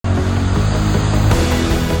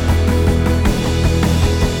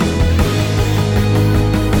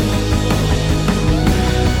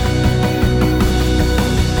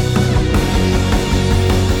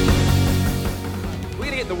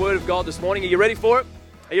God this morning. Are you ready for it?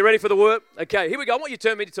 Are you ready for the word? Okay, here we go. I want you to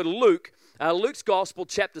turn me to Luke. Luke's Gospel,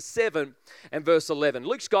 chapter 7 and verse 11.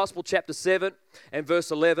 Luke's Gospel, chapter 7 and verse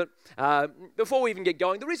 11. Before we even get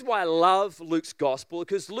going, the reason why I love Luke's Gospel is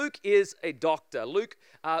because Luke is a doctor. Luke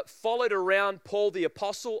followed around Paul the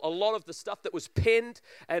Apostle. A lot of the stuff that was penned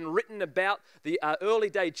and written about the early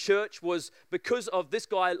day church was because of this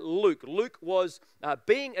guy, Luke. Luke was,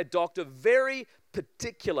 being a doctor, very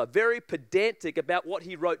particular, very pedantic about what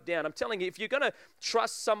he wrote down. I'm telling you, if you're going to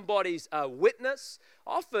trust somebody's witness,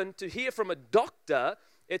 often to hear from a doctor,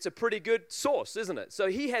 it's a pretty good source, isn't it? So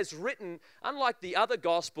he has written, unlike the other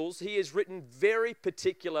Gospels, he has written very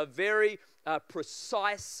particular, very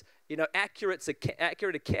precise, accurate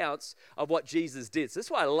accounts of what Jesus did. So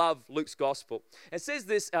that's why I love Luke's Gospel. It says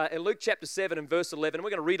this in Luke chapter 7 and verse 11. We're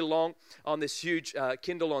going to read along on this huge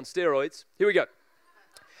Kindle on steroids. Here we go.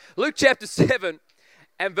 Luke chapter 7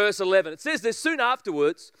 and verse 11. It says this: soon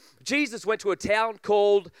afterwards, Jesus went to a town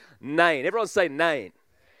called Nain. Everyone say Nain.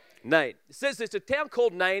 Nain. It says this: a town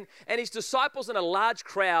called Nain, and his disciples and a large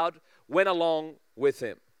crowd went along with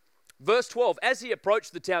him. Verse 12, as he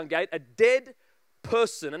approached the town gate, a dead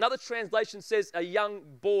person, another translation says a young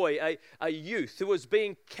boy, a youth, who was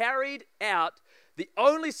being carried out, the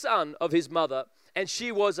only son of his mother, and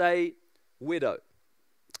she was a widow.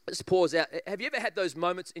 Let's pause out. Have you ever had those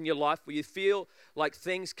moments in your life where you feel like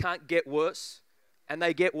things can't get worse and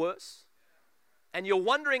they get worse? And you're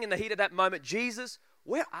wondering in the heat of that moment, Jesus,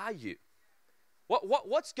 where are you?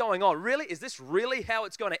 What's going on? Really? Is this really how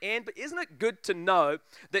it's going to end? But isn't it good to know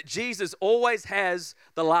that Jesus always has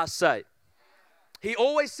the last say? He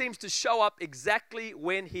always seems to show up exactly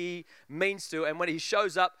when he means to, and when he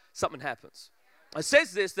shows up, something happens. It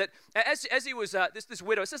says this, that as he was, this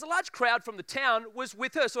widow, it says a large crowd from the town was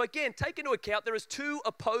with her. So again, take into account there is two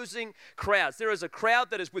opposing crowds. There is a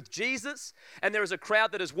crowd that is with Jesus, and there is a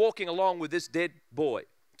crowd that is walking along with this dead boy.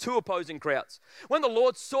 Two opposing crowds. When the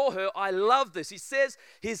Lord saw her, I love this. He says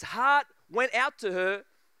his heart went out to her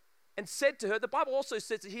and said to her, the Bible also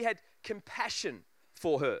says that he had compassion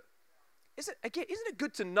for her. Isn't it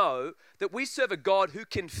good to know that we serve a God who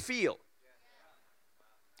can feel?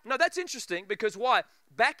 No, that's interesting because why?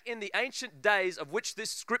 Back in the ancient days of which this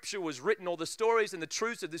scripture was written, or the stories and the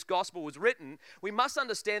truths of this gospel was written, we must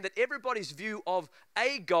understand that everybody's view of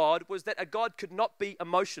a God was that a God could not be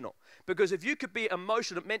emotional. Because if you could be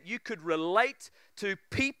emotional, it meant you could relate to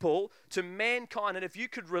people, to mankind. And if you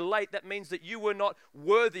could relate, that means that you were not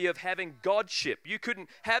worthy of having Godship. You couldn't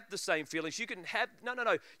have the same feelings. You couldn't have, no.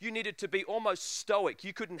 You needed to be almost stoic.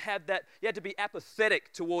 You couldn't have that. You had to be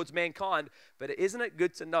apathetic towards mankind. But isn't it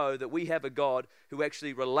good to know that we have a God who actually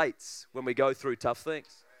relates when we go through tough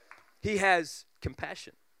things? He has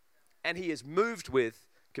compassion, and he is moved with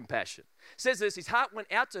compassion. It says this: his heart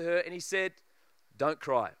went out to her, and he said, don't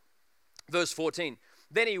cry. Verse 14,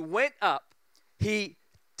 then he went up, he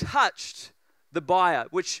touched the bier,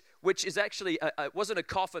 which is actually, it wasn't a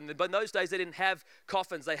coffin, but in those days they didn't have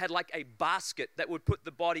coffins. They had like a basket that would put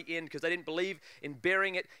the body in, because they didn't believe in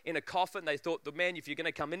burying it in a coffin. They thought, man, if you're going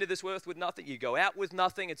to come into this earth with nothing, you go out with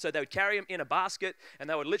nothing. And so they would carry him in a basket, and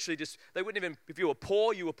they would literally they wouldn't even, if you were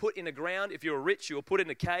poor, you were put in the ground. If you were rich, you were put in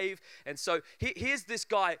a cave. And so here's this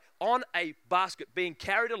guy on a basket being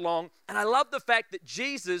carried along. And I love the fact that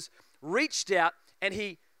Jesus reached out and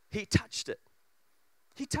he touched it.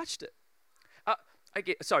 He touched it.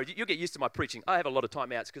 You'll get used to my preaching. I have a lot of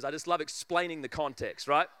timeouts because I just love explaining the context,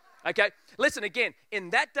 right? Okay, listen again.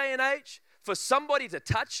 In that day and age, for somebody to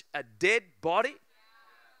touch a dead body,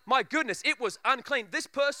 my goodness, it was unclean. This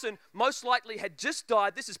person most likely had just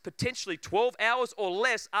died. This is potentially 12 hours or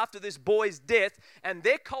less after this boy's death. And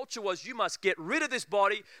their culture was, you must get rid of this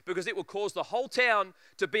body because it will cause the whole town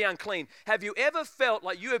to be unclean. Have you ever felt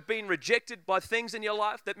like you have been rejected by things in your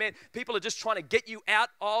life? That, man, people are just trying to get you out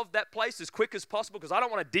of that place as quick as possible because I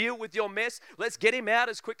don't want to deal with your mess. Let's get him out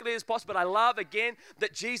as quickly as possible. But I love, again,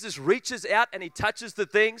 that Jesus reaches out and he touches the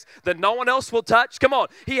things that no one else will touch. Come on.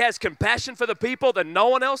 He has compassion for the people that no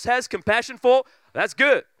one else has compassion for. That's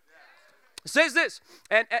good. It says this,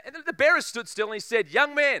 and the bearer stood still and he said,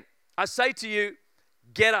 young man, I say to you,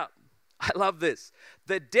 get up. I love this.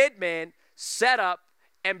 The dead man sat up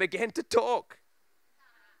and began to talk.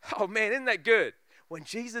 Oh man, isn't that good? When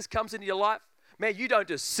Jesus comes into your life, man, you don't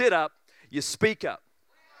just sit up, you speak up.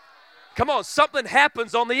 Come on, something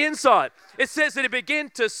happens on the inside. It says that he began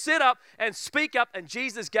to sit up and speak up, and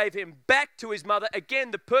Jesus gave him back to his mother.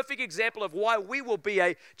 Again, the perfect example of why we will be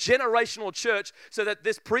a generational church, so that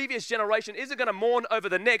this previous generation isn't going to mourn over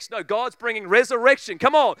the next. No, God's bringing resurrection.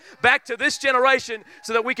 Come on, back to this generation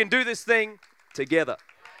so that we can do this thing together.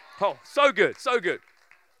 Oh, so good, so good.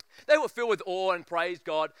 They were filled with awe and praised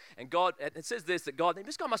God. And it says this, that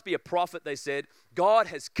this guy must be a prophet, they said. God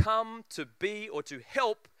has come to be or to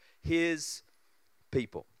help his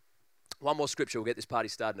people. One more scripture, we'll get this party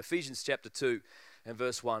started. Ephesians chapter 2 and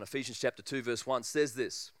verse 1. Ephesians chapter 2 verse 1 says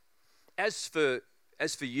this. As for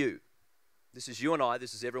you, this is you and I,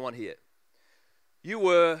 this is everyone here. You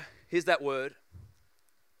were, here's that word,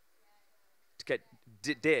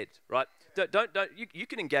 dead, right? Don't. You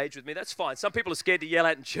can engage with me. That's fine. Some people are scared to yell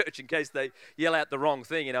out in church in case they yell out the wrong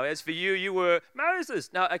thing. You know, as for you, you were Moses.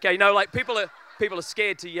 No, okay, no. Like people are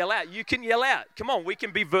scared to yell out. You can yell out. Come on, we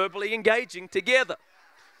can be verbally engaging together.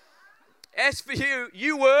 As for you,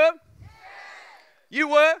 you were. You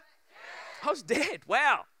were. I was dead.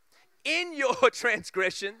 Wow. In your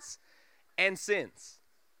transgressions and sins,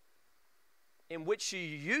 in which you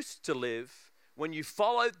used to live when you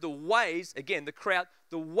followed the ways, again, the crowd,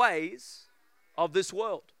 the ways of this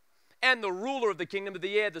world, and the ruler of the kingdom of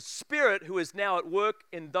the air, the spirit who is now at work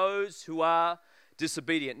in those who are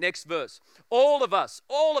disobedient. Next verse. All of us,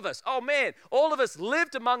 oh man, all of us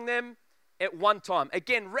lived among them at one time.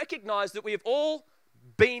 Again, recognize that we have all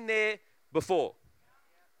been there before.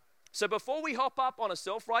 So before we hop up on a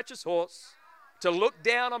self-righteous horse to look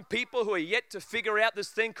down on people who are yet to figure out this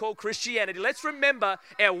thing called Christianity, let's remember,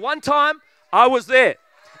 at one time, I was there.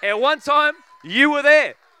 At one time, you were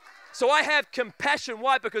there. So I have compassion.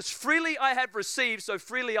 Why? Because freely I have received, so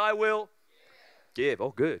freely I will give.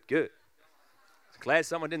 Oh, good. Glad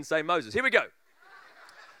someone didn't say Moses. Here we go.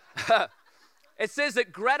 It says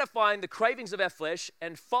that gratifying the cravings of our flesh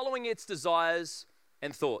and following its desires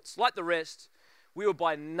and thoughts. Like the rest, we were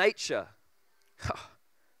by nature,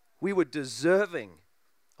 we were deserving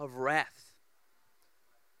of wrath.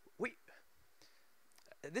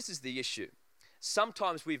 This is the issue.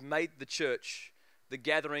 Sometimes we've made the church the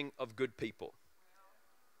gathering of good people.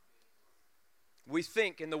 We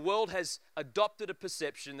think, and the world has adopted a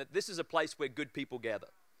perception that this is a place where good people gather.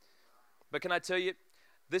 But can I tell you,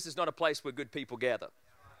 this is not a place where good people gather.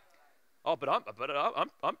 Oh, but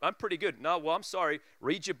I'm pretty good. No, well, I'm sorry.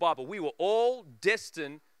 Read your Bible. We were all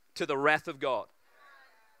destined to the wrath of God.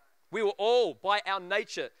 We were all, by our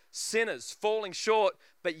nature, sinners, falling short.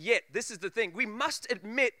 But yet, this is the thing. We must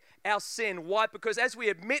admit our sin. Why? Because as we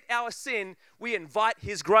admit our sin, we invite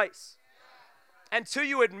His grace. Until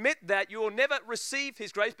you admit that, you will never receive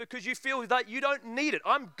His grace because you feel that you don't need it.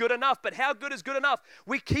 I'm good enough, but how good is good enough?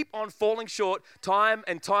 We keep on falling short time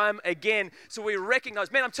and time again. So we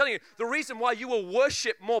recognize, man, I'm telling you, the reason why you will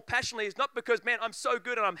worship more passionately is not because, man, I'm so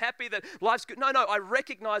good and I'm happy that life's good. No, I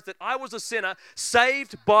recognize that I was a sinner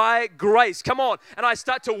saved by grace. Come on. And I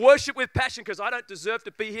start to worship with passion because I don't deserve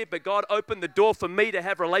to be here, but God opened the door for me to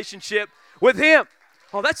have a relationship with Him.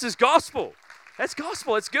 Oh, that's His gospel. That's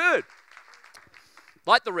gospel. It's good.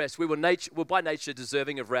 Like the rest, we were by nature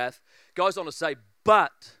deserving of wrath. Goes on to say,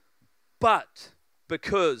 but,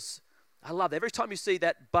 because, I love that. Every time you see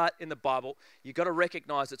that but in the Bible, you've got to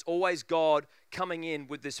recognize it's always God coming in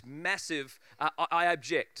with this massive, I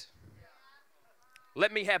object.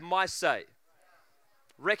 Let me have my say.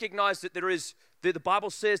 Recognize that the Bible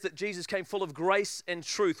says that Jesus came full of grace and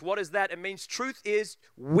truth. What is that? It means truth is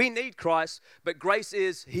we need Christ, but grace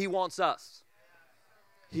is He wants us.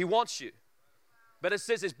 He wants you. But it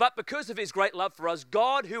says this, but because of His great love for us,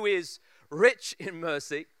 God, who is rich in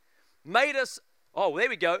mercy, made us,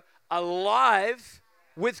 alive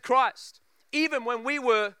with Christ. Even when we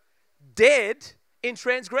were dead in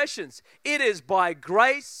transgressions. It is by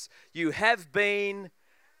grace you have been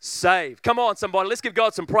saved. Come on, somebody, let's give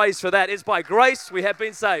God some praise for that. It's by grace we have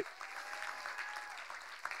been saved.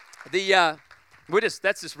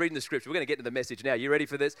 That's just reading the scripture. We're going to get to the message now. You ready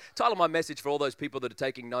for this? Title of my message for all those people that are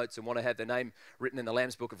taking notes and want to have their name written in the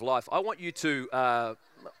Lamb's Book of Life. I want you to,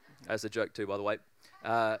 that's a joke too, by the way.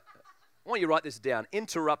 I want you to write this down.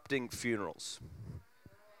 Interrupting funerals.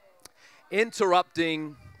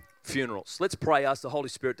 Interrupting funerals. Let's pray, ask the Holy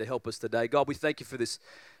Spirit to help us today. God, we thank you for this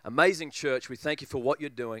amazing church. We thank you for what you're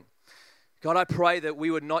doing. God, I pray that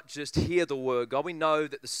we would not just hear the word. God, we know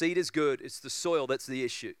that the seed is good. It's the soil that's the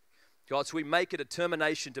issue. God, so we make a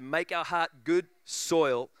determination to make our heart good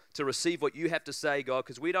soil to receive what you have to say, God,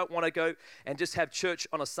 because we don't want to go and just have church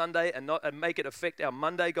on a Sunday and make it affect our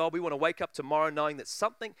Monday, God. We want to wake up tomorrow knowing that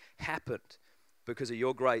something happened because of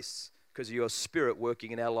your grace, because of your Spirit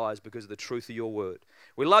working in our lives, because of the truth of your word.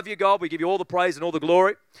 We love you, God. We give you all the praise and all the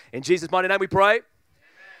glory. In Jesus' mighty name we pray.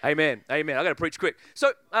 Amen. Amen. I'm going to preach quick.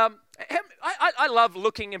 So I love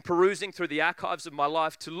looking and perusing through the archives of my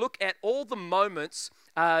life to look at all the moments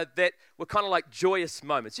that were kind of like joyous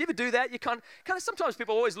moments. You ever do that? You kind of sometimes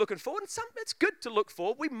people are always looking forward, and it's good to look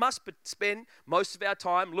forward. We must spend most of our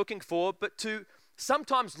time looking forward, but to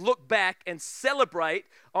sometimes look back and celebrate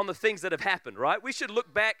on the things that have happened, right? We should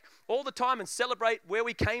look back all the time and celebrate where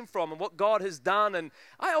we came from and what God has done. And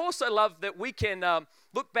I also love that we can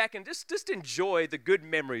look back and just enjoy the good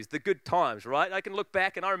memories, the good times, right? I can look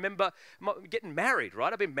back and I remember getting married,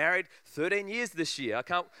 right? I've been married 13 years this year.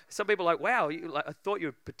 Some people are like, wow, I thought you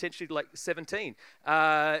were potentially like 17.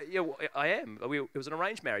 Yeah, well, I am. It was an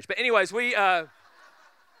arranged marriage. But anyways, that's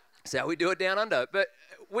how we do it down under. But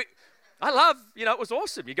I love, it was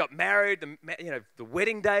awesome. You got married, the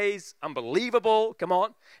wedding days, unbelievable, come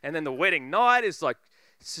on. And then the wedding night is like,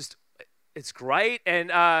 it's great. And,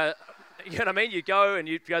 you know what I mean? You go and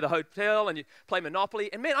you go to the hotel and you play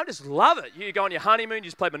Monopoly. And man, I just love it. You go on your honeymoon, you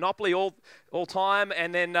just play Monopoly all time.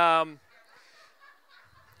 And then,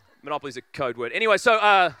 Monopoly's a code word. Anyway,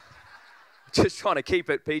 so, just trying to keep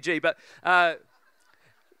it PG. But,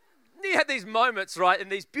 you had these moments, right?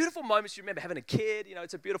 And these beautiful moments. You remember having a kid,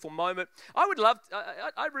 it's a beautiful moment. I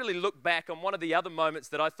really look back on one of the other moments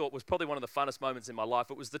that I thought was probably one of the funnest moments in my life.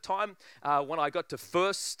 It was the time when I got to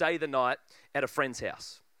first stay the night at a friend's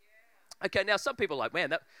house. Okay, now some people are like,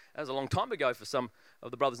 man, that was a long time ago for some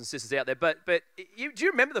of the brothers and sisters out there. But do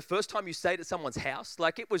you remember the first time you stayed at someone's house?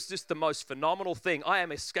 Like, it was just the most phenomenal thing. I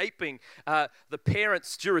am escaping the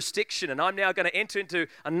parents' jurisdiction, and I'm now going to enter into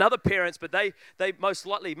another parent's. But they most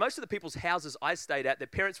of the people's houses I stayed at, their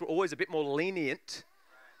parents were always a bit more lenient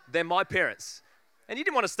than my parents. And you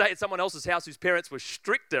didn't want to stay at someone else's house whose parents were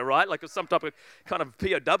stricter, right? Like some type of kind of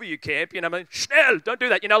POW camp. Schnell, don't do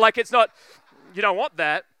that. It's not. You don't want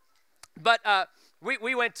that. But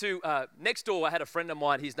we went to, next door I had a friend of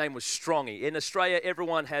mine, his name was Strongy. In Australia,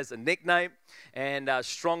 everyone has a nickname, and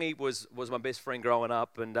Strongy was my best friend growing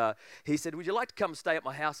up, and he said, would you like to come stay at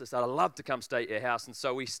my house? I said, I'd love to come stay at your house, and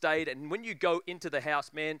so we stayed, and when you go into the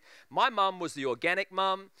house, man, my mum was the organic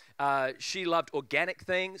mum. She loved organic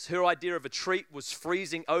things. Her idea of a treat was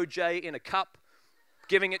freezing OJ in a cup,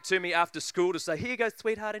 giving it to me after school to say, here you go,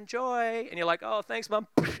 sweetheart, enjoy, and you're like, oh, thanks, Mum,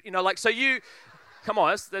 so you... Come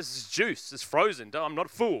on, this juice. It's frozen. I'm not a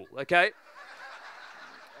fool, okay?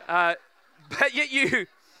 But yet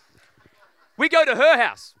we go to her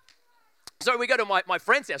house. So we go to my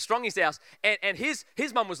friend's house, Strongy's house, and his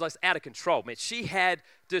mum was like out of control. Man, she had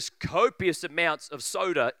just copious amounts of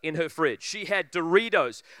soda in her fridge. She had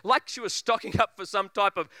Doritos, like she was stocking up for some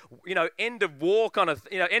type of, end of war kind of,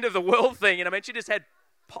 end of the world thing. She just had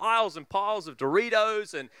piles and piles of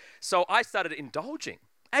Doritos, and so I started indulging.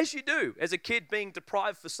 As you do, as a kid being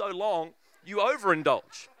deprived for so long, you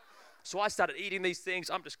overindulge. So I started eating these things.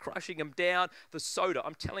 I'm just crushing them down. The soda,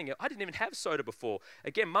 I'm telling you, I didn't even have soda before.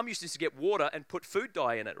 Again, Mum used to get water and put food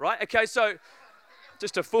dye in it, right? Okay, so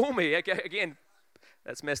just to fool me, okay, again,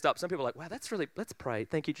 that's messed up. Some people are like, wow, let's pray.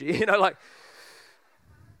 Thank you, G.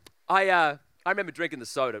 I remember drinking the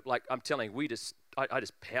soda. Like, I'm telling you, I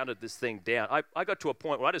just pounded this thing down. I got to a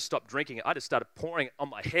point where I just stopped drinking it. I just started pouring it on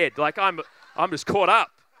my head. Like, I'm just caught up.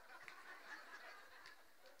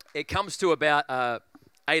 It comes to about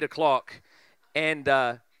 8 o'clock, and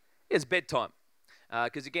it's bedtime.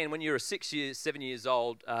 Because again, when you're 7 years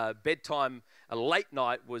old, bedtime, a late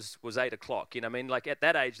night was 8 o'clock. Like at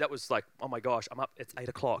that age, that was like, oh my gosh, I'm up. It's 8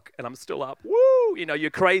 o'clock, and I'm still up. Woo! You're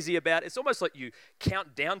crazy about it. It's almost like you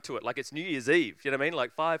count down to it, like it's New Year's Eve. You know what I mean?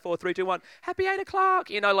 Like 5, 4, 3, 2, 1. Happy 8 o'clock.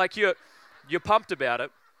 Like you're pumped about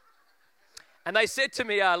it. And they said to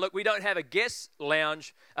me, look, we don't have a guest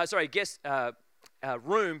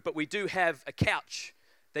room, but we do have a couch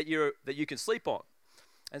that you can sleep on.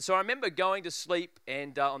 And so I remember going to sleep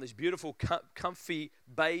and on this beautiful, comfy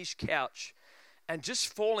beige couch, and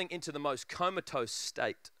just falling into the most comatose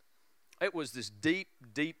state. It was this deep,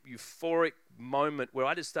 deep, euphoric moment where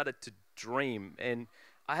I just started to dream, and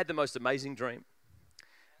I had the most amazing dream.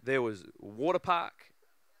 There was a water park,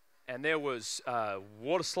 and there was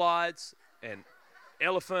water slides, and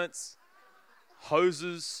elephants,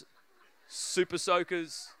 hoses, super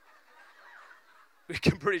soakers.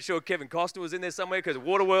 I'm pretty sure Kevin Costner was in there somewhere because of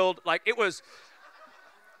Waterworld. Like, it was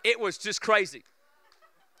just crazy.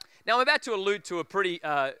 Now, I'm about to allude to a pretty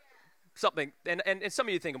something, and some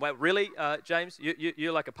of you thinking, well, really, James,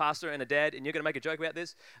 you're like a pastor and a dad, and you're going to make a joke about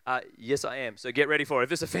this? Yes, I am. So get ready for it. If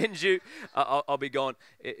this offends you, I'll be gone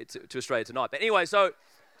to Australia tonight. But anyway, so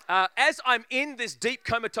as I'm in this deep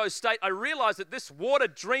comatose state, I realized that this water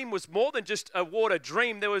dream was more than just a water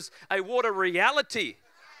dream. There was a water reality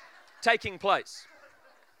taking place.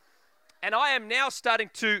 And I am now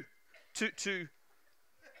starting to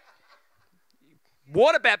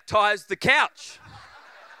water baptize the couch.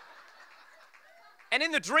 And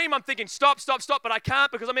in the dream, I'm thinking, stop, but I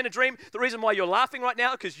can't because I'm in a dream. The reason why you're laughing right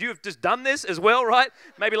now, because you've just done this as well, right?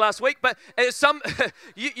 Maybe last week. But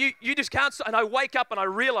you just can't stop. And I wake up and I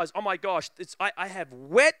realize, oh my gosh, I have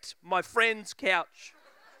wet my friend's couch.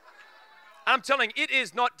 And I'm telling you, it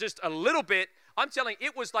is not just a little bit. I'm telling you,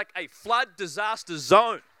 it was like a flood disaster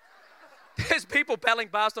zone. There's people paddling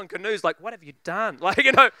past on canoes like, what have you done? Like,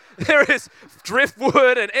 there is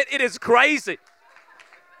driftwood and it is crazy.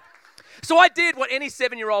 So I did what any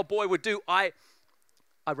 7-year-old boy would do. I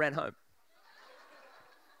ran home.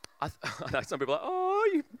 I know some people are like, oh,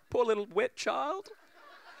 you poor little wet child.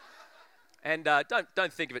 And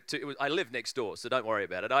don't think of it too. I live next door, so don't worry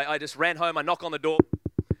about it. I just ran home. I knock on the door.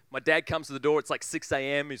 My dad comes to the door. It's like 6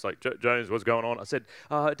 a.m. He's like, James, what's going on? I said,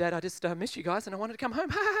 Dad, I just missed you guys and I wanted to come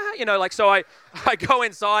home. So I go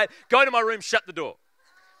inside, go to my room, shut the door.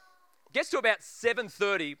 Gets to about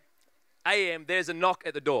 7:30 a.m. There's a knock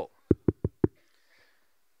at the door.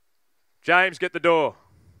 James, get the door.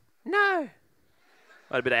 No.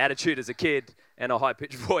 I had a bit of attitude as a kid and a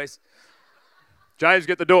high-pitched voice. James,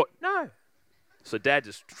 get the door. No. So Dad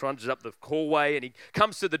just trudges up the hallway and he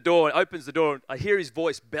comes to the door and opens the door and I hear his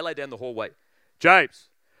voice bellow down the hallway. James,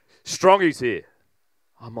 Strongy's here.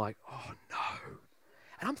 I'm like, oh no.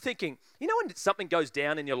 And I'm thinking, when something goes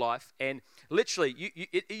down in your life and literally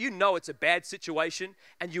you know it's a bad situation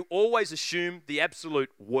and you always assume the absolute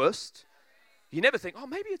worst. You never think, oh,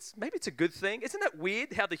 maybe it's a good thing. Isn't that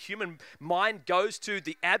weird how the human mind goes to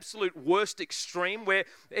the absolute worst extreme where,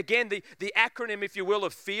 again, the acronym, if you will,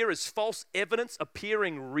 of fear is false evidence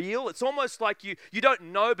appearing real. It's almost like you don't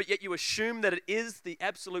know, but yet you assume that it is the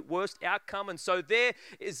absolute worst outcome. And so there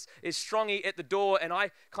is Strongy at the door, and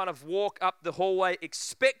I kind of walk up the hallway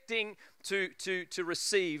expecting to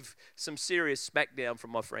receive some serious smackdown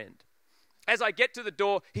from my friend. As I get to the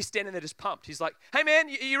door, he's standing there just pumped. He's like, hey, man,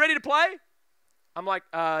 you ready to play? I'm like,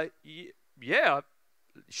 yeah,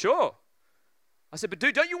 sure. I said, but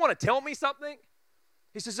dude, don't you want to tell me something?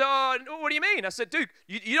 He says, oh, what do you mean? I said, dude,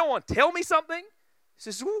 you don't want to tell me something? He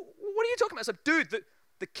says, what are you talking about? I said, dude,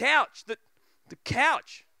 the couch, the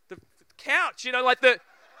couch, you don't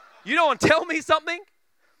want to tell me something?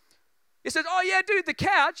 He says, oh yeah, dude, the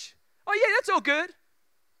couch. Oh yeah, that's all good.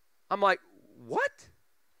 I'm like, what?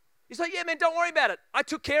 He's like, yeah, man, don't worry about it. I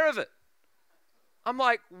took care of it. I'm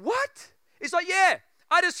like, what? He's like, yeah,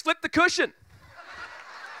 I just flipped the cushion.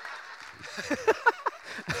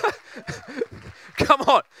 Come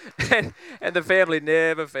on. And the family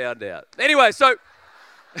never found out. Anyway, so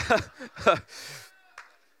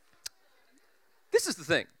this is the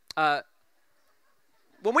thing.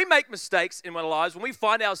 When we make mistakes in our lives, when we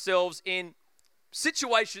find ourselves in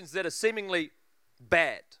situations that are seemingly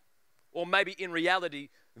bad, or maybe in reality,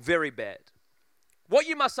 very bad, what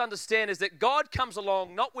you must understand is that God comes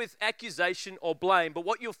along not with accusation or blame, but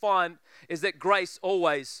what you'll find is that grace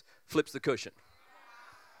always flips the cushion.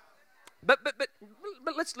 But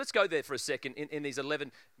let's go there for a second in these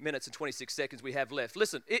 11 minutes and 26 seconds we have left.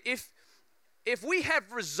 Listen, if we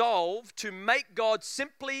have resolved to make God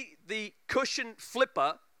simply the cushion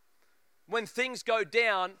flipper when things go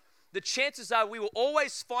down, the chances are we will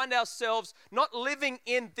always find ourselves not living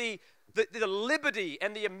in the liberty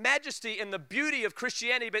and the majesty and the beauty of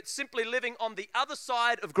Christianity, but simply living on the other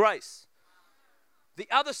side of grace. The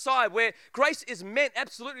other side where grace is meant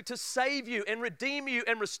absolutely to save you and redeem you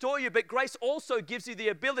and restore you, but grace also gives you the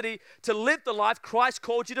ability to live the life Christ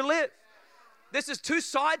called you to live. This is two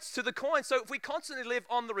sides to the coin. So if we constantly live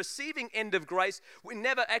on the receiving end of grace, we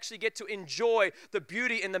never actually get to enjoy the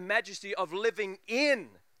beauty and the majesty of living in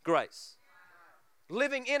grace.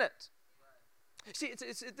 Living in it. See,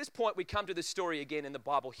 it's at this point we come to this story again in the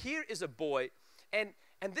Bible. Here is a boy, and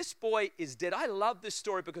this boy is dead. I love this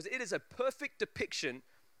story because it is a perfect depiction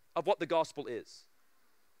of what the gospel is.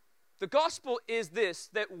 The gospel is this,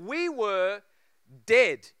 that we were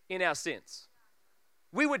dead in our sins.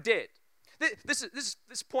 We were dead. This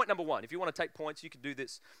is point number one. If you want to take points, you can do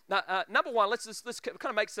this. Now, number one, let's kind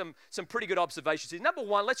of make some pretty good observations here. Number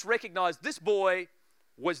one, let's recognize this boy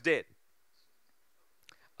was dead.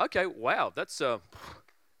 Okay, wow, that's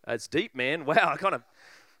deep, man. Wow,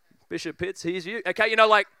 Bishop Pitts, here's you. Okay, no,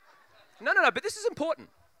 but this is important.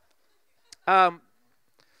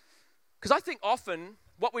 Because I think often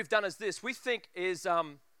what we've done is this. We think is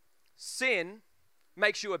sin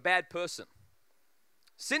makes you a bad person.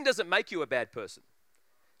 Sin doesn't make you a bad person.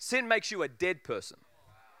 Sin makes you a dead person.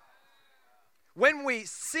 When we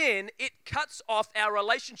sin, it cuts off our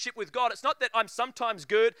relationship with God. It's not that I'm sometimes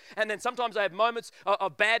good and then sometimes I have moments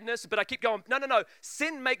of badness, but I keep going. No.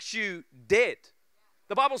 Sin makes you dead.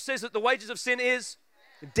 The Bible says that the wages of sin is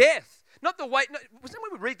death. Not the way, no,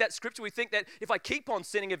 when we read that scripture, we think that if I keep on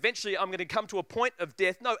sinning, eventually I'm going to come to a point of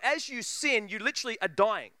death. No, as you sin, you literally are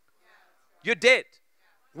dying. You're dead.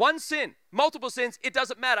 One sin, multiple sins, it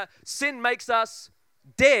doesn't matter. Sin makes us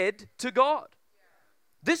dead to God.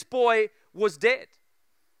 This boy was dead.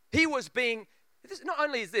 He was being, not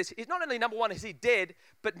only is this, not only number one is he dead,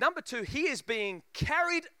 but number two, he is being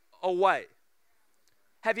carried away.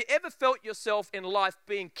 Have you ever felt yourself in life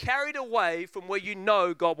being carried away from where you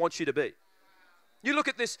know God wants you to be? You look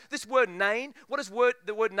at this word Nain. What does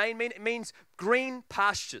the word Nain mean? It means green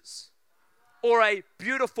pastures or a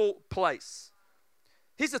beautiful place.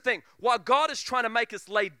 Here's the thing. While God is trying to make us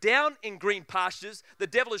lay down in green pastures, the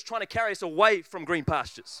devil is trying to carry us away from green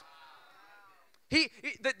pastures.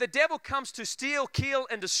 The devil comes to steal, kill,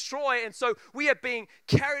 and destroy, and so we are being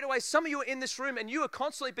carried away. Some of you are in this room, and you are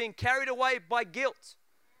constantly being carried away by guilt,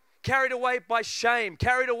 carried away by shame,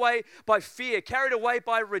 carried away by fear, carried away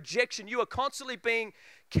by rejection. You are constantly being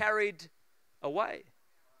carried away.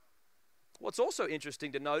 What's also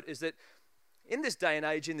interesting to note is that in this day and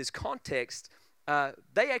age, in this context,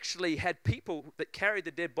 they actually had people that carried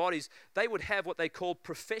the dead bodies. They would have what they called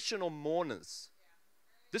professional mourners.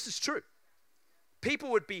 This is true.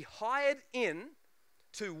 People would be hired in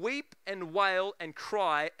to weep and wail and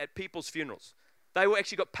cry at people's funerals. They were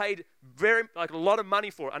actually got paid a lot of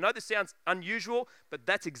money for it. I know this sounds unusual, but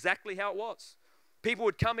that's exactly how it was. People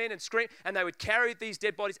would come in and scream, and they would carry these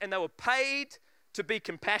dead bodies, and they were paid to be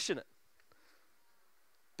compassionate.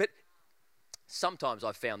 But sometimes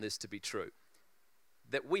I've found this to be true,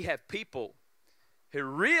 that we have people who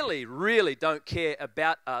really, really don't care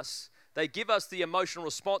about us. They give us the emotional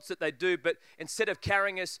response that they do, but instead of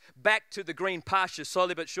carrying us back to the green pastures,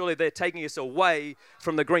 slowly but surely they're taking us away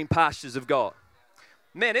from the green pastures of God.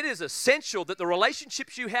 Man, it is essential that the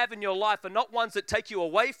relationships you have in your life are not ones that take you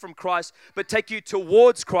away from Christ, but take you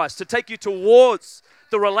towards Christ, to take you towards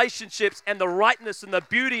the relationships and the rightness and the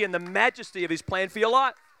beauty and the majesty of His plan for your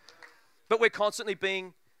life. But we're constantly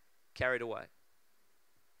being carried away.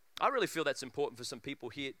 I really feel that's important for some people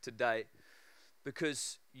here today,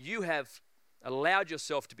 because you have allowed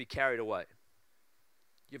yourself to be carried away.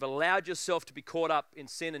 You've allowed yourself to be caught up in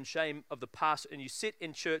sin and shame of the past, and you sit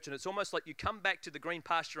in church and it's almost like you come back to the green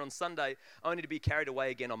pasture on Sunday only to be carried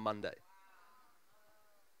away again on Monday.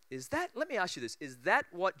 Let me ask you this, is that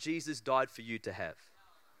what Jesus died for you to have?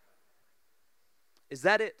 Is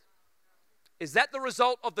that it? Is that the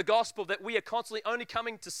result of the gospel, that we are constantly only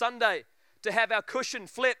coming to Sunday to have our cushion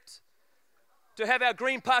flipped, to have our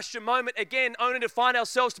green pasture moment again, only to find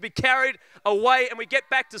ourselves to be carried away, and we get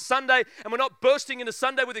back to Sunday and we're not bursting into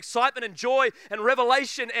Sunday with excitement and joy and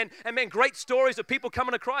revelation and man, great stories of people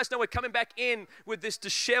coming to Christ. No, we're coming back in with this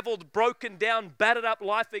disheveled, broken down, battered up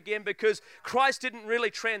life again, because Christ didn't really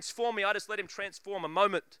transform me. I just let Him transform a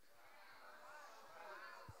moment.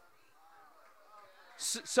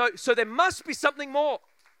 So there must be something more.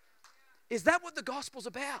 Is that what the gospel's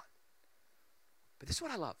about? But this is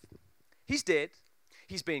what I love. He's dead,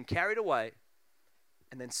 he's being carried away,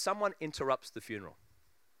 and then someone interrupts the funeral.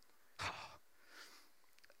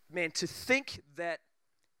 Man, to think that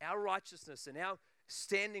our righteousness and our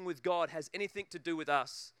standing with God has anything to do with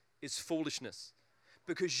us is foolishness,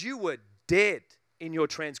 because you were dead in your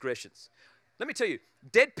transgressions. Let me tell you,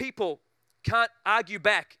 dead people can't argue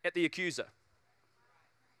back at the accuser.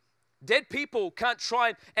 Dead people can't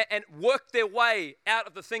try and work their way out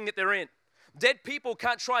of the thing that they're in. Dead people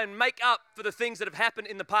can't try and make up for the things that have happened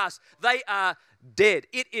in the past. They are dead.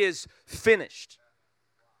 It is finished.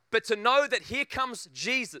 But to know that here comes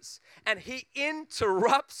Jesus and He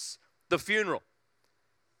interrupts the funeral.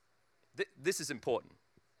 This is important,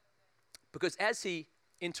 because as He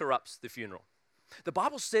interrupts the funeral, the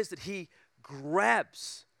Bible says that He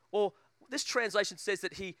grabs, or this translation says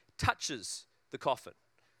that He touches the coffin.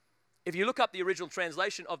 If you look up the original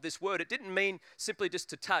translation of this word, it didn't mean simply just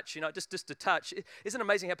to touch, just to touch. Isn't it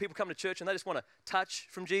amazing how people come to church and they just want to touch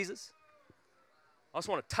from Jesus? I just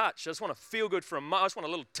want to touch. I just want to feel good for a moment. I just want a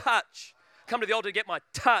little touch. Come to the altar to get my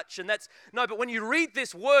touch. But when you read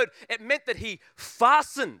this word, it meant that He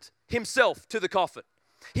fastened Himself to the coffin.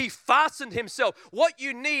 He fastened Himself. What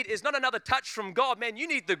you need is not another touch from God, man. You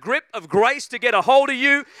need the grip of grace to get a hold of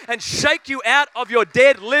you and shake you out of your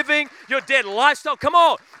dead living, your dead lifestyle. Come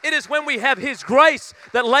on. It is when we have His grace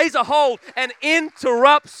that lays a hold and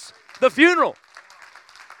interrupts the funeral.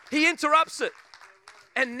 He interrupts it.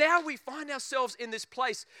 And now we find ourselves in this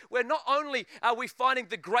place where not only are we finding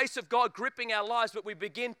the grace of God gripping our lives, but we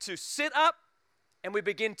begin to sit up and we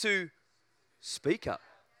begin to speak up.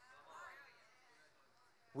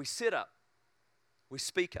 We sit up, we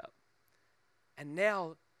speak up, and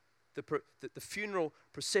now the funeral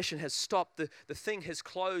procession has stopped. The thing has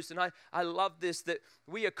closed. And I love this, that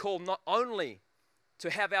we are called not only to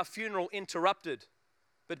have our funeral interrupted,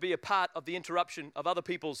 but be a part of the interruption of other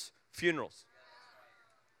people's funerals.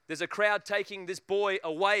 There's a crowd taking this boy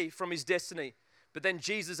away from his destiny. But then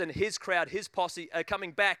Jesus and his crowd, his posse, are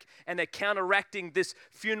coming back and they're counteracting this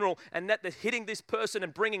funeral, and that they're hitting this person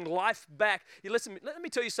and bringing life back. You listen, let me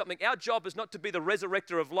tell you something. Our job is not to be the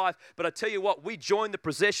resurrector of life, but I tell you what, we join the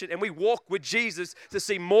procession and we walk with Jesus to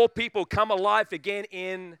see more people come alive again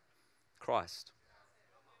in Christ.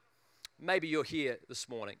 Maybe you're here this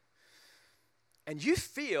morning and you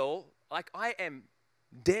feel like I am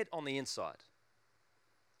dead on the inside.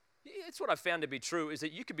 It's what I found to be true, is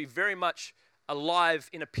that you can be very much alive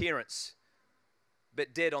in appearance,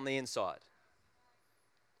 but dead on the inside.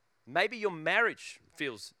 Maybe your marriage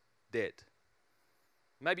feels dead.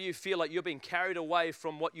 Maybe you feel like you're being carried away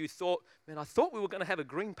from what you thought. Man, I thought we were going to have a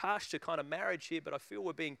green pasture kind of marriage here, but I feel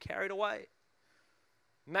we're being carried away.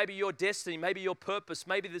 Maybe your destiny, maybe your purpose,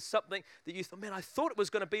 maybe there's something that you thought, man, I thought it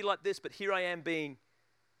was going to be like this, but here I am being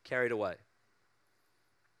carried away.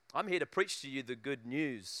 I'm here to preach to you the good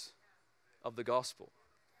news of the gospel.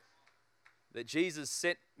 That Jesus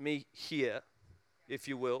sent me here, if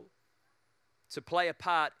you will, to play a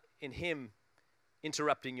part in him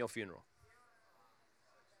interrupting your funeral.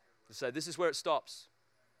 So this is where it stops.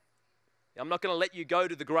 I'm not going to let you go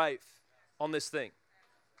to the grave on this thing.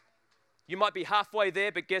 You might be halfway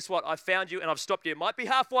there, but guess what? I found you and I've stopped you. It might be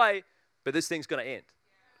halfway, but this thing's going to end.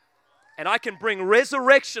 And I can bring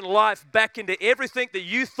resurrection life back into everything that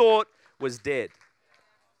you thought was dead.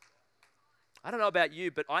 I don't know about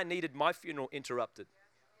you, but I needed my funeral interrupted.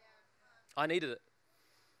 I needed it.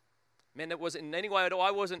 Man, it wasn't in any way at all.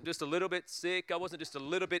 I wasn't just a little bit sick. I wasn't just a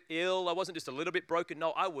little bit ill. I wasn't just a little bit broken.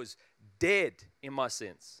 No, I was dead in my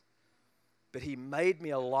sins. But he made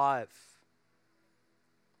me alive.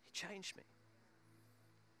 He changed me.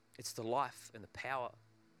 It's the life and the power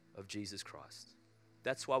of Jesus Christ.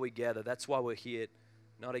 That's why we gather. That's why we're here.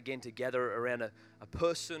 Not again to gather around a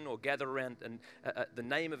person or gather around the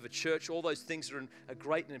name of a church. All those things are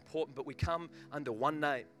great and important, but we come under one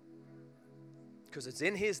name. Because it's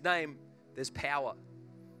in his name there's power.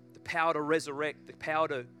 The power to resurrect, the power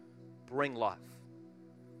to bring life.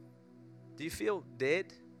 Do you feel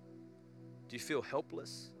dead? Do you feel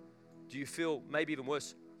helpless? Do you feel, maybe even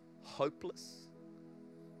worse, hopeless?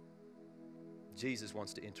 Jesus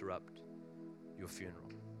wants to interrupt your funeral.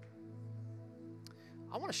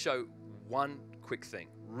 I want to show one quick thing,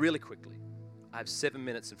 really quickly. I have 7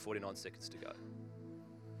 minutes and 49 seconds to go.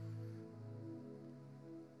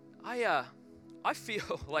 I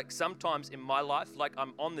feel like sometimes in my life, like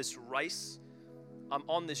I'm on this race, I'm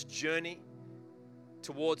on this journey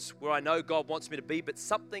towards where I know God wants me to be, but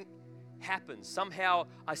something happens. Somehow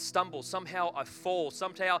I stumble, somehow I fall,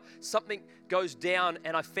 somehow something goes down,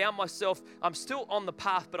 and I found myself, I'm still on the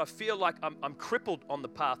path, but I feel like I'm crippled on the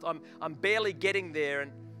path. I'm barely getting there.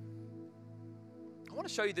 And I want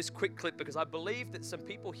to show you this quick clip because I believe that some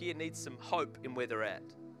people here need some hope in where they're at.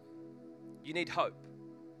 You need hope.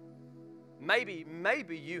 Maybe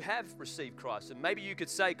you have received Christ, and maybe you could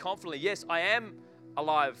say confidently, yes, I am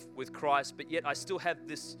alive with Christ, but yet I still have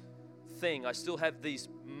this thing. I still have these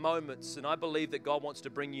moments, and I believe that God wants to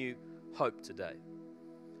bring you hope today.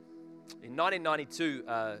 In 1992,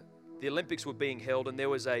 the Olympics were being held, and there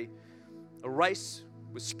was a race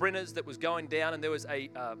with sprinters that was going down, and there was an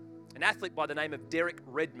athlete by the name of Derek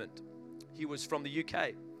Redmond. He was from the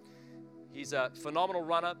UK. He's a phenomenal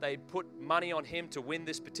runner. They put money on him to win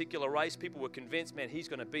this particular race. People were convinced, man, he's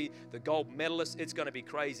going to be the gold medalist. It's going to be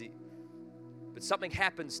crazy. But something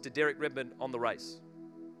happens to Derek Redmond on the race.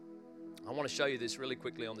 I want to show you this really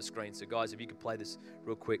quickly on the screen. So guys, if you could play this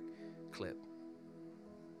real quick clip.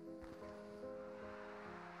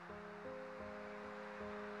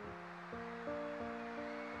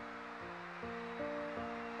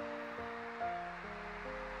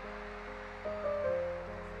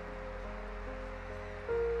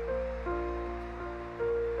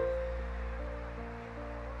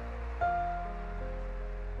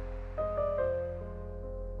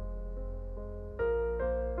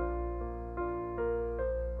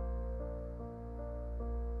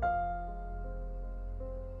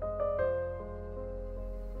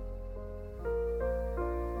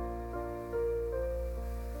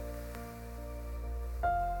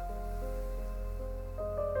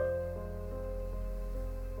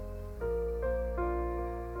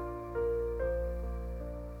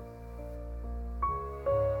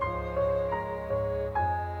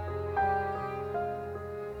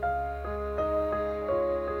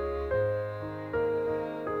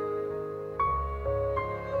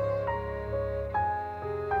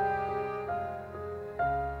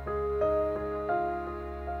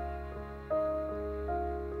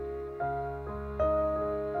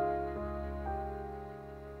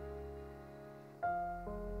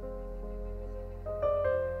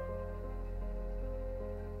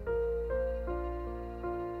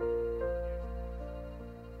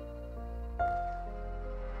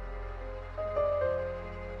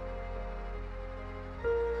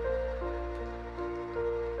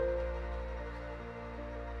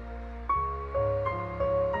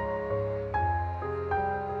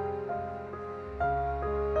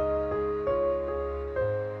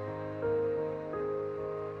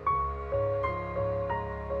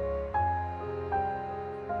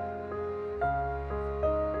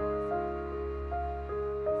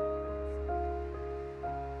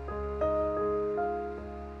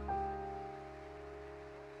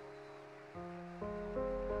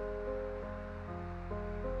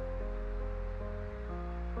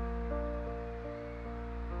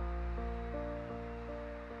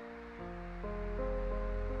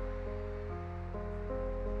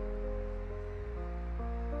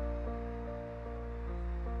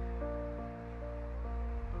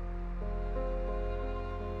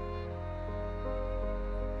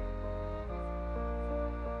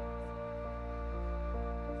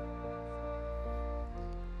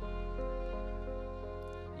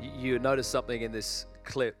 you notice something in this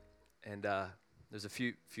clip, and there's a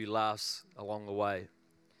few laughs along the way,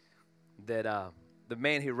 that the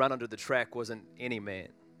man who ran under the track wasn't any man.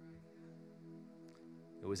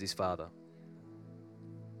 It was his father.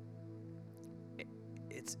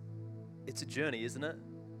 It's a journey, isn't it?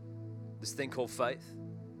 This thing called faith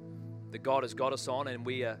that God has got us on, and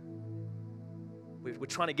we're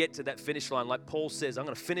trying to get to that finish line. Like Paul says, I'm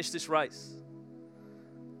going to finish this race.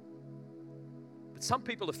 But some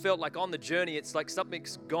people have felt like on the journey, it's like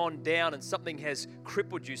something's gone down and something has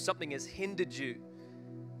crippled you, something has hindered you.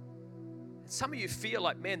 And some of you feel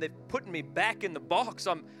like, man, they're putting me back in the box.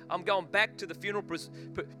 I'm going back to the funeral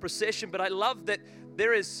procession. But I love that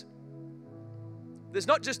there's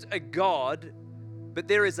not just a God, but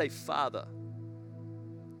there is a Father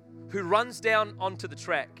who runs down onto the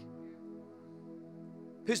track,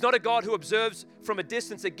 who's not a God who observes from a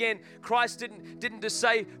distance. Again, Christ didn't just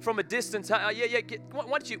say from a distance,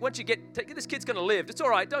 once you get this kid's going to live, it's all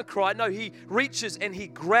right, don't cry. No, he reaches and he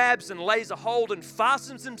grabs and lays a hold and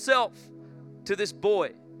fastens himself to this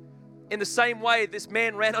boy. In the same way, this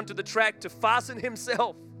man ran onto the track to fasten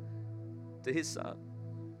himself to his son.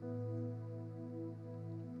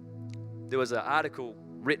 There was an article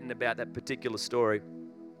written about that particular story,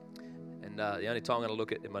 and the only time I'm going to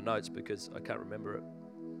look at it in my notes because I can't remember it.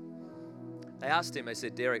 They asked him, they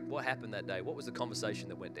said, Derek, what happened that day? What was the conversation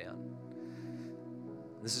that went down?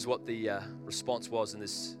 This is what the response was in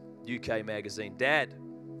this UK magazine. Dad,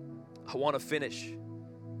 I want to finish.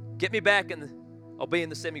 Get me back and I'll be in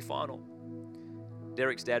the semi-final.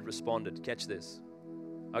 Derek's dad responded, catch this.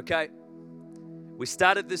 Okay, we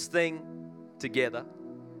started this thing together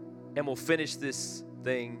and we'll finish this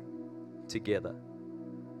thing together.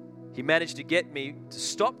 He managed to get me to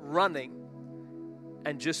stop running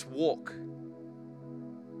and just walk.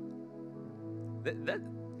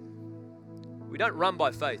 We don't run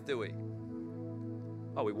by faith, do we?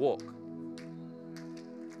 Oh, we walk.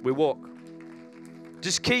 We walk.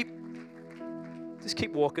 Just keep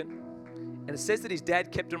walking. And it says that his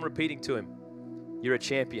dad kept on repeating to him, you're a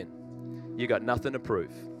champion. You got nothing to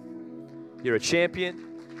prove. You're a champion.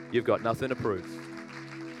 You've got nothing to prove.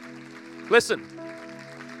 Listen,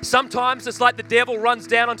 sometimes it's like the devil runs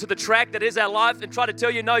down onto the track that is our life and try to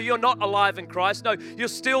tell you, no, you're not alive in Christ. No, you're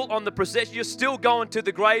still on the procession. You're still going to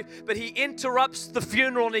the grave. But he interrupts the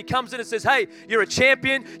funeral and he comes in and says, hey, you're a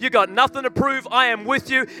champion. You got nothing to prove. I am with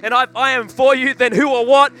you and I am for you. Then who or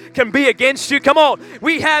what can be against you? Come on.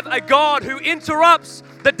 We have a God who interrupts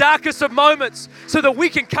the darkest of moments so that we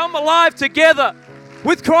can come alive together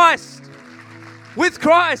with Christ. With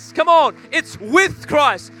Christ. Come on. It's with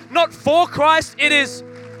Christ. Not for Christ. It's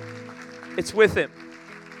with Him.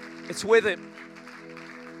 It's with Him.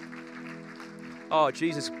 Oh,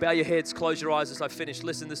 Jesus, bow your heads, close your eyes as I finish.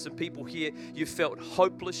 Listen, there's some people here. You felt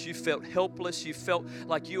hopeless. You felt helpless. You felt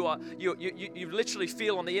like you literally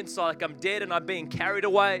feel on the inside like I'm dead and I'm being carried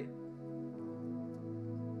away.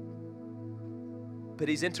 But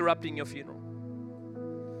He's interrupting your funeral.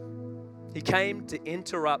 He came to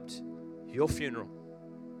interrupt your funeral.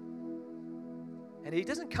 And He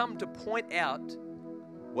doesn't come to point out,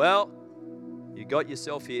 well, you got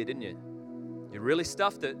yourself here, didn't you? You really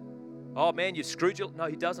stuffed it. Oh man, you screwed your... No,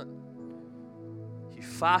 He doesn't. He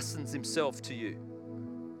fastens Himself to you.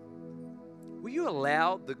 Will you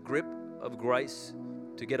allow the grip of grace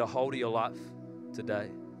to get a hold of your life today?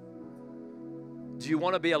 Do you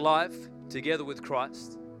want to be alive together with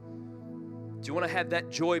Christ? Do you want to have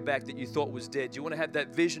that joy back that you thought was dead? Do you want to have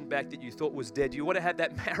that vision back that you thought was dead? Do you want to have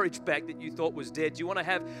that marriage back that you thought was dead? Do you want to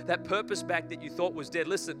have that purpose back that you thought was dead?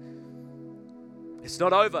 Listen, it's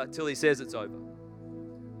not over till He says it's over.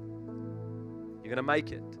 You're going to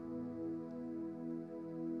make it.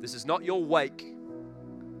 This is not your wake.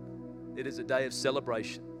 It is a day of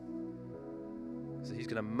celebration. So He's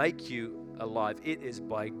going to make you alive. It is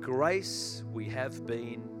by grace we have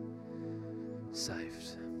been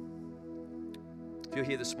saved. If you're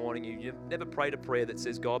here this morning, you've never prayed a prayer that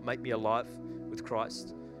says, God, make me alive with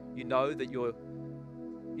Christ. You know that you're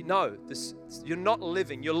not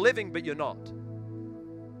living. You're living, but you're not.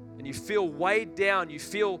 And you feel weighed down. You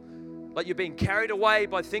feel like you're being carried away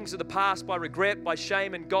by things of the past, by regret, by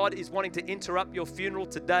shame. And God is wanting to interrupt your funeral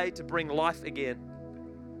today to bring life again.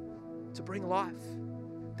 To bring life.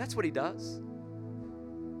 That's what He does.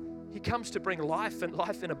 He comes to bring life and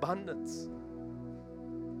life in abundance.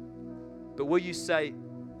 But will you say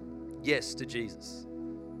yes to Jesus?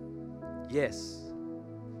 Yes.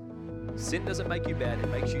 Sin doesn't make you bad, it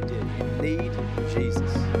makes you dead. You need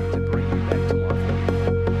Jesus.